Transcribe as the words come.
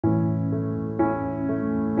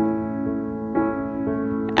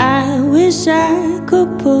wish I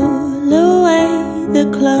could pull away the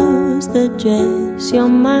clothes that dress your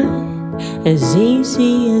mind as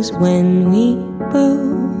easy as when we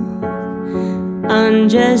both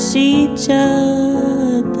undress each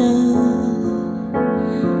other.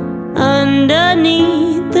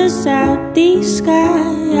 Underneath the southeast sky,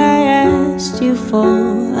 I asked you for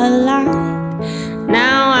a light.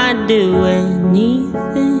 Now I'd do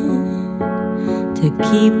anything to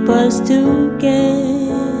keep us together.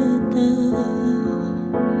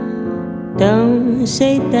 Don't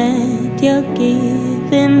say that you're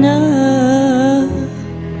giving up.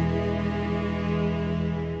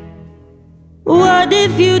 What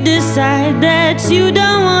if you decide that you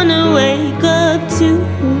don't wanna wake up too?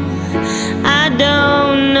 I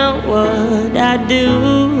don't know what I do,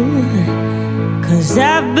 'cause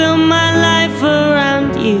I've built my life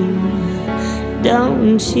around you.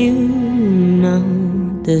 Don't you know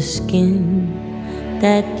the skin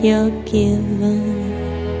that you're given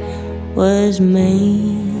was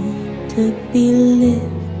made to be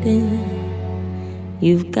lifted?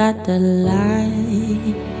 You've got the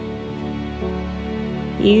light,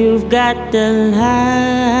 you've got the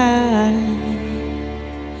life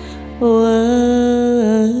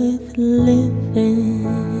worth living.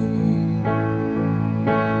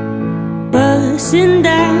 Busting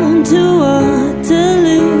down to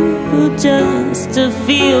Waterloo just to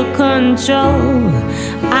feel control.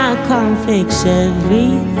 I can't fix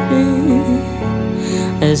everything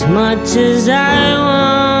as much as I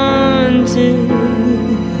want to.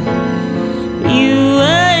 You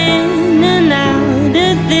were in and out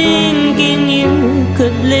of thinking you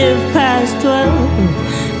could live past 12.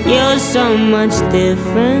 You're so much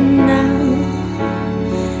different now,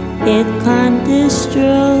 it can't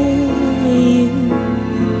destroy you.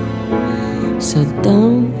 So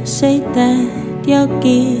don't say that you're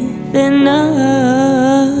giving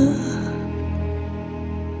up.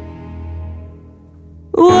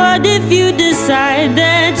 What if you decide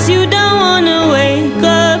that you don't wanna wake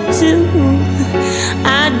up too?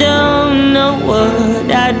 I don't know what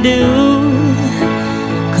I do,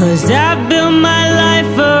 'cause I've built my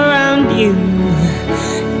life around you.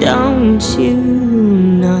 Don't you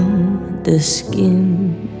know the skin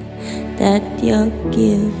that you're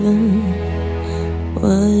given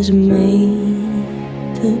was made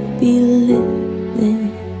to be lifted?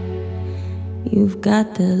 You've got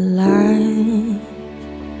the light,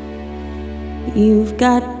 you've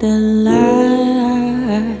got the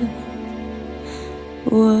light